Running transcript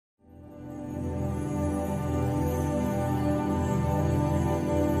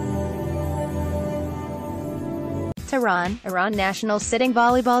TEHRAN, Iran national sitting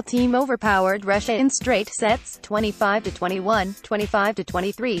volleyball team overpowered Russia in straight sets, 25-21,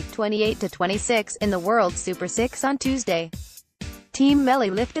 25-23, 28-26, in the World Super 6 on Tuesday. Team Melli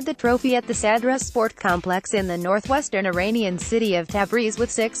lifted the trophy at the Sadra Sport Complex in the northwestern Iranian city of Tabriz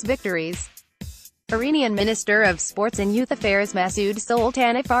with 6 victories. Iranian Minister of Sports and Youth Affairs Masoud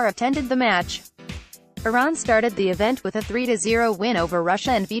Soltanifar attended the match. Iran started the event with a 3-0 win over Russia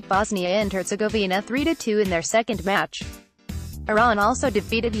and beat Bosnia and Herzegovina 3-2 in their second match. Iran also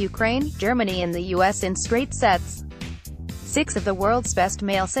defeated Ukraine, Germany and the US in straight sets. 6 of the world's best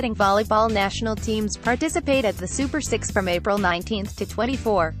male sitting volleyball national teams participate at the Super 6 from April 19 to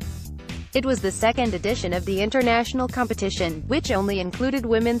 24. It was the second edition of the international competition, which only included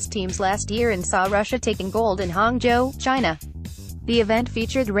women's teams last year and saw Russia taking gold in Hangzhou, China. The event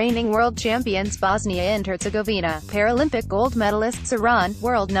featured reigning world champions Bosnia and Herzegovina, Paralympic gold medalists Iran,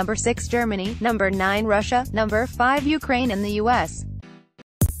 world number 6 Germany, number 9 Russia, number 5 Ukraine and the US.